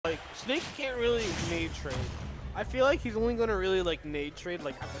Snake can't really nade trade. I feel like he's only gonna really like nade trade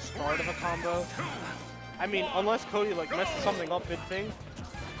like at the start of a combo. I mean, unless Cody like messes something up mid-thing.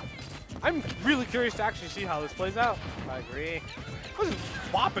 I'm really curious to actually see how this plays out. I agree. This is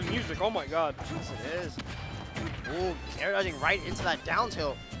bopping music, oh my god. Yes, it is. Ooh, air dodging right into that down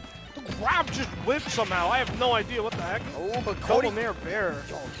tilt. The grab just whipped somehow. I have no idea what the heck. Oh, but Cody Double nair bear.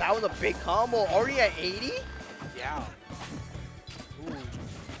 Yo, that was a big combo. Already at 80? Yeah. Ooh.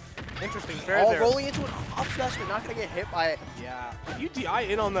 Interesting fair there. Rolling into an up smash, but not going to get hit by it. Yeah. If you DI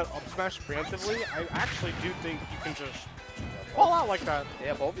in on that up smash preemptively, I actually do think you can just fall out like that.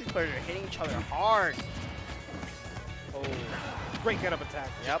 Yeah, both these players are hitting each other hard. Oh, great get-up attack.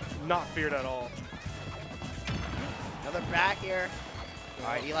 Yep. Not feared at all. Another back here. All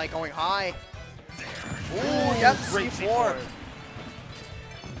right, Eli going high. Ooh, yep, great C4.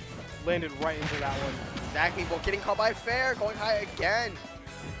 Landed right into that one. Exactly, but getting caught by fair, going high again.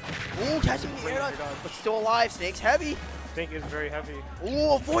 Ooh, catching the air dodge, but still alive. Snake's heavy. Snake is very heavy.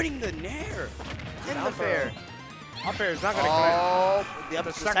 Ooh, avoiding the nair. Getting the fair. Up air is not going to connect. Yep,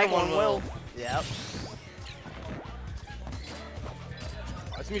 the second one will. Yep.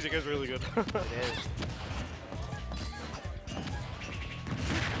 This music is really good. It is.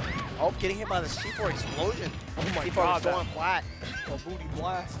 Oh, getting hit by the C4 explosion. Oh my C4 god. going flat. A booty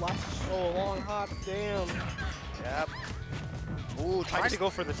blast lasts so long, hot damn. Yep. Ooh, trying to go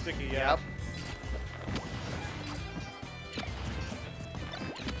for the sticky, yeah. Yep.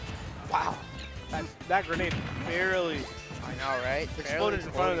 Wow. That grenade barely I know, right? exploded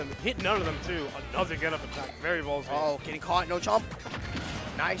in front of them. Hit none of them, too. Another get-up attack. Very ballsy. Oh, getting caught. No jump.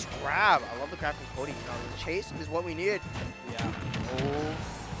 Nice grab. I love the grab from Cody. The chase is what we needed. Yeah. Oh.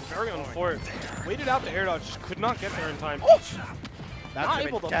 Very unfortunate. Waited out the air dodge. Just could not get there in time. Oh! That Not could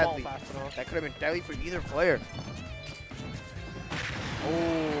able have to been fall deadly. fast enough. That could have been deadly for either player.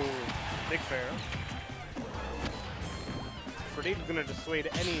 Oh. Big fair. Freddy's gonna dissuade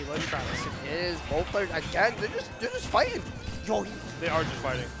any ledge trap. It is. Both players, again, they're just fighting. Yo, They are just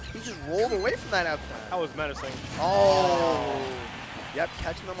fighting. he just rolled away from that outside. That was menacing. Oh. Yep,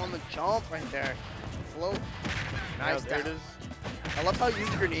 catching them on the jump right there. Float. Nice. Yeah, there it is. I love how he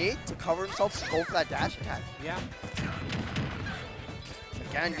used the grenade to cover himself to go for that dash attack. Yeah.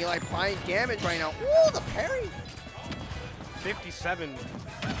 Again, Eli applying damage right now. Ooh, the parry. 57.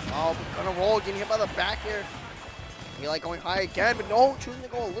 Oh, but gonna roll, getting hit by the back here. Eli going high again, but no, choosing to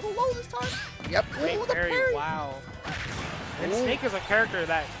go a little low this time. Yep, Great ooh, the parry. Wow. And Ooh. Snake is a character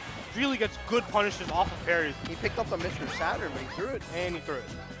that really gets good punishes off of parries. He picked up the Mr. Saturn, but he threw it. And he threw it.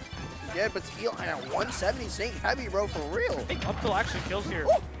 Yeah, but Eli at 170, Snake heavy, bro, for real. I think up till actually kills here.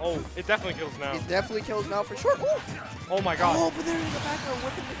 Ooh. Oh, it definitely kills now. It definitely kills now for sure. Ooh. Oh my god. Oh, but they're in the back there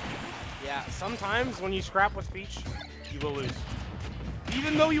whipping it. Yeah, sometimes when you scrap with Peach, you will lose.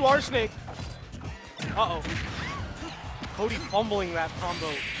 Even though you are Snake. Uh-oh. Cody fumbling that combo.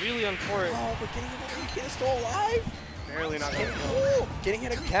 Really unfortunate. Oh, but getting hit, the kid is still alive. Barely not going to kill. Ooh, getting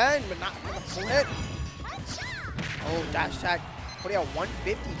hit again, but not with a full hit. Oh, dash attack. Putting out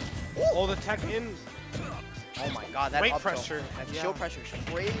 150. Ooh. Oh, the tech in. Oh my god, that Weight up tilt, pressure. that Yeah. shield pressure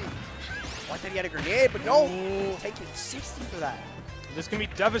is crazy. I thought he had a grenade, but no. Ooh. Taking 60 for that. This can be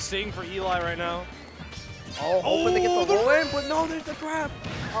devastating for Eli right now. Oh, hoping to get the Oh, low end, but no, there's the grab.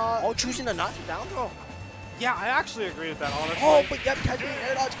 Oh, choosing to not to down throw. Yeah, I actually agree with that, honestly. Oh, but yep, catching the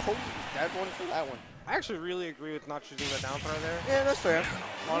air dodge. Cody dead one for that one. I actually really agree with not choosing the down throw there. Yeah, that's fair.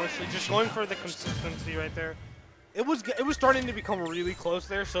 Honestly, just going for the consistency right there. It was starting to become really close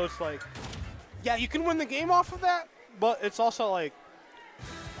there, so it's like, yeah, you can win the game off of that, but it's also like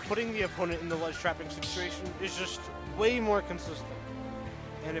putting the opponent in the ledge trapping situation is just way more consistent.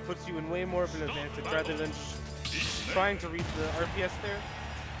 And it puts you in way more of an advantage rather than just trying to read the RPS there.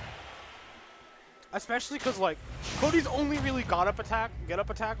 Especially because, like, Cody's only really get up attacked,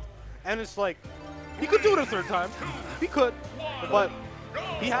 and it's like, he could do it a third time. He could, but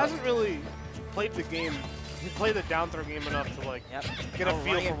he hasn't really played the game. He played the down throw game enough to, like, get a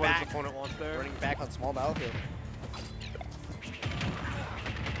feel for what his opponent wants there. Running back on small battlefield.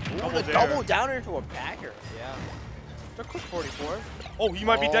 Double the dare. double downer into a backer. Yeah. They're quick 44. Oh, he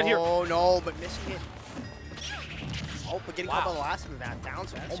might be dead here. Oh, no, but missing it. Oh, but getting Wow. caught by the last of that down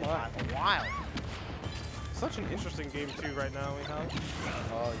smash. Oh, my. Wild. Such an interesting game, too, right now, we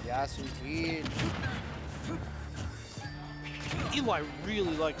have. Oh, yes, indeed. Eli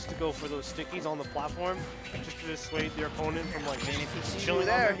really likes to go for those stickies on the platform just to dissuade their opponent from, like, And if he sees you chilling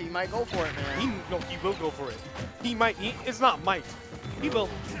there, on he might go for it, man. he will go for it. He might. It's not might. He will.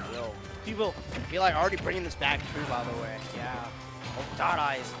 He will. Eli already bringing this back too, by the way. Yeah. Oh, dot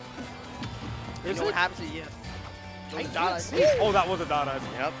eyes. You Is know what it? happens to you? Those I dot can't eyes. see. Oh, that was a dot eyes.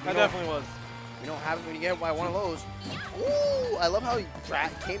 Yep. That definitely was. You don't have it when you get it by one of those. Ooh, I love how he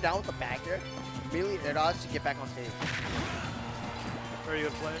came down with the back there. Immediately air dodge to get back on stage. Very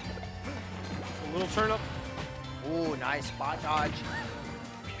good play. A little turn up. Ooh, nice spot dodge.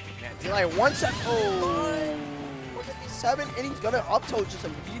 Man, Eli, 1 second. Oh, 157, and he's gonna up tilt just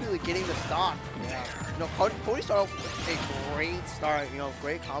immediately getting the stock. Yeah. You know, Cody started off with a great start. You know,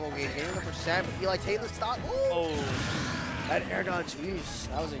 great combo game, getting the percent. But Eli taking the stock. Ooh. Oh. That air dodge, jeez,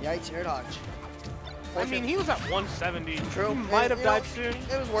 that was a yikes air dodge. I mean, he was at 170. True. He might have died soon.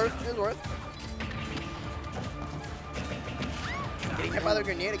 It was worth. It was worth. Getting hit by the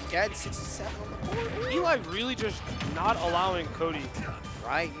grenade again. 67 on the board. Eli really just not allowing Cody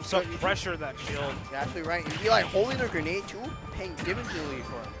Right. to pressure that shield. You're absolutely right. And Eli holding the grenade too, paying diligently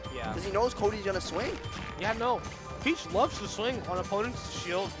for him. Yeah. Because he knows Cody's gonna swing. Yeah, no. Peach loves to swing on opponent's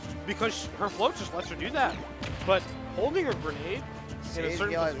shield because her float just lets her do that. But holding her grenade in a Saves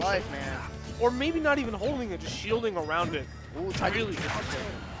certain Eli's position, life, man. or maybe not even holding it, just shielding around it. Ooh, try Really to difficult.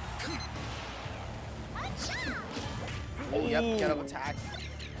 Oh, yep, Ooh. get up attack.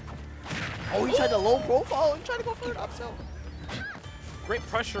 Oh, he tried the low profile and tried to go for an up tilt. Great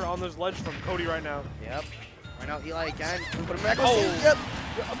pressure on this ledge from Cody right now. Yep. Right now, Eli again. Put him back on Oh. stage. Yep.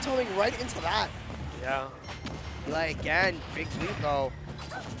 You're up tilting right into that. Yeah. Eli again. Big sweep though.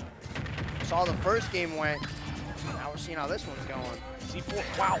 Saw the first game went. Now we're seeing how this one's going. C4.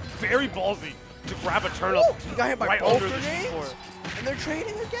 Wow. Very ballsy to grab a turnip. Ooh, he got hit by right both under the grenades. C4. And they're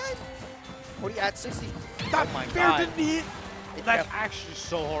trading again. Cody at 60. That oh my fair god. didn't hit. It That's def- actually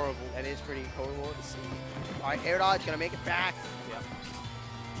so horrible. That is pretty horrible to see. All right, air dodge, gonna make it back. Yeah.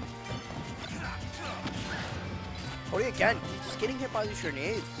 Cody again, he's just getting hit by these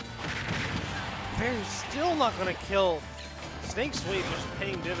grenades. Fair's still not gonna kill. Snake's Wave just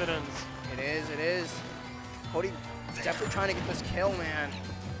paying dividends. It is, it is. Cody definitely trying to get this kill, man.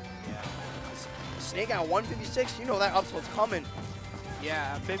 Yeah. Snake at 156, you know that up tilt's coming.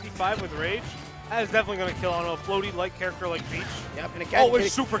 Yeah, 55 with Rage. That is definitely gonna kill on a floaty light character like Peach. Yep, and again, Oh,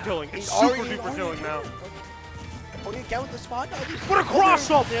 it's super killing. It's super duper killing now. Cody again with the spot dodge. What a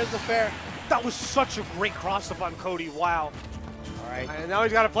cross up! There's the fair. That was such a great cross up on Cody. Wow. All right. And now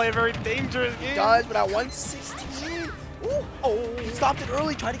he's got to play a very dangerous game. He does, but at 116. Ooh. Oh, he stopped it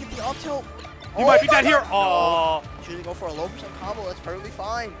early, tried to get the up tilt. He might be dead here. Oh. Usually go for a low percent combo, that's perfectly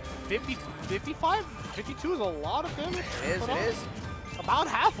fine. 50, 55, 52 is a lot of damage. It is, it is. About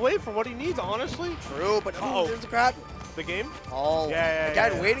halfway for what he needs, honestly. True, but there's the grab. The game? Oh, yeah,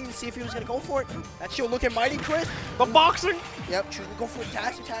 again, yeah. waiting to see if he was going to go for it. That shield looking mighty crisp. The boxing. Yep, choosing to go for a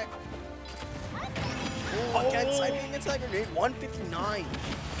dash attack. Ooh, again, sliding against that grenade, 159.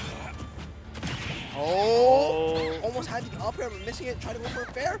 Oh, almost had the up air, but missing it. Tried to go for a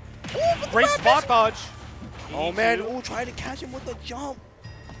fair. Ooh, Great spot dodge. Oh man, ooh, trying to catch him with the jump.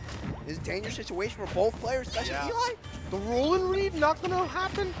 This is a dangerous situation for both players, especially Eli. The roll and read not gonna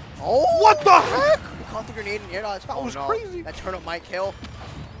happen. Oh, what the heck? He caught the grenade and air dodge. That was crazy. That turnip might kill.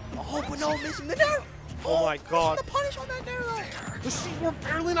 Oh, but no, missing the nair. Oh my god. Missing the punish on that nair though. The C4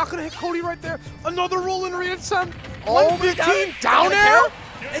 barely not gonna hit Cody right there. Another roll and read attempt. Oh, 115 down air.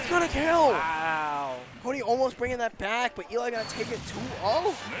 It's gonna kill. Wow. Cody almost bringing that back, but Eli gonna take it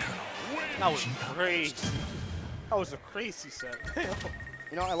 2-0. That was crazy. That was a crazy set.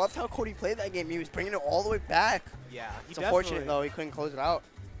 You know, I loved how Cody played that game. He was bringing it all the way back. Yeah, It's unfortunate, though. He couldn't close it out.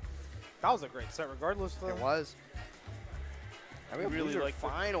 That was a great set regardless, though. It was. I mean, really like liked it.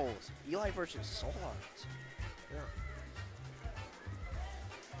 finals. Eli versus Solars. Yeah.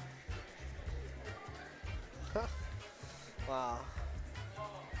 Wow.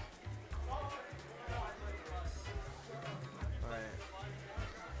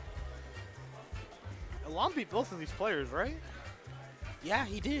 Alon beat both of these players, right? Yeah,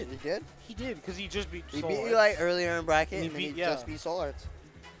 he did. He did? He did, because he just beat He Solar. beat Eli earlier in bracket, He and then beat- he yeah. just beat Solars.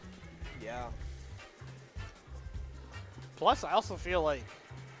 Yeah. Plus, I also feel like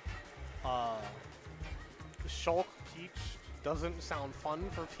Shulk Peach doesn't sound fun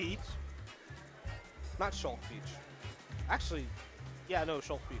for Peach. Not Shulk Peach. Actually, yeah, no,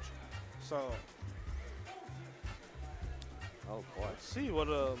 Shulk Peach. So, Oh boy. let's see what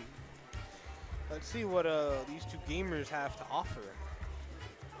these two gamers have to offer.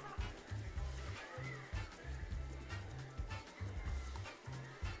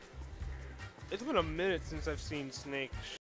 It's been a minute since I've seen Snake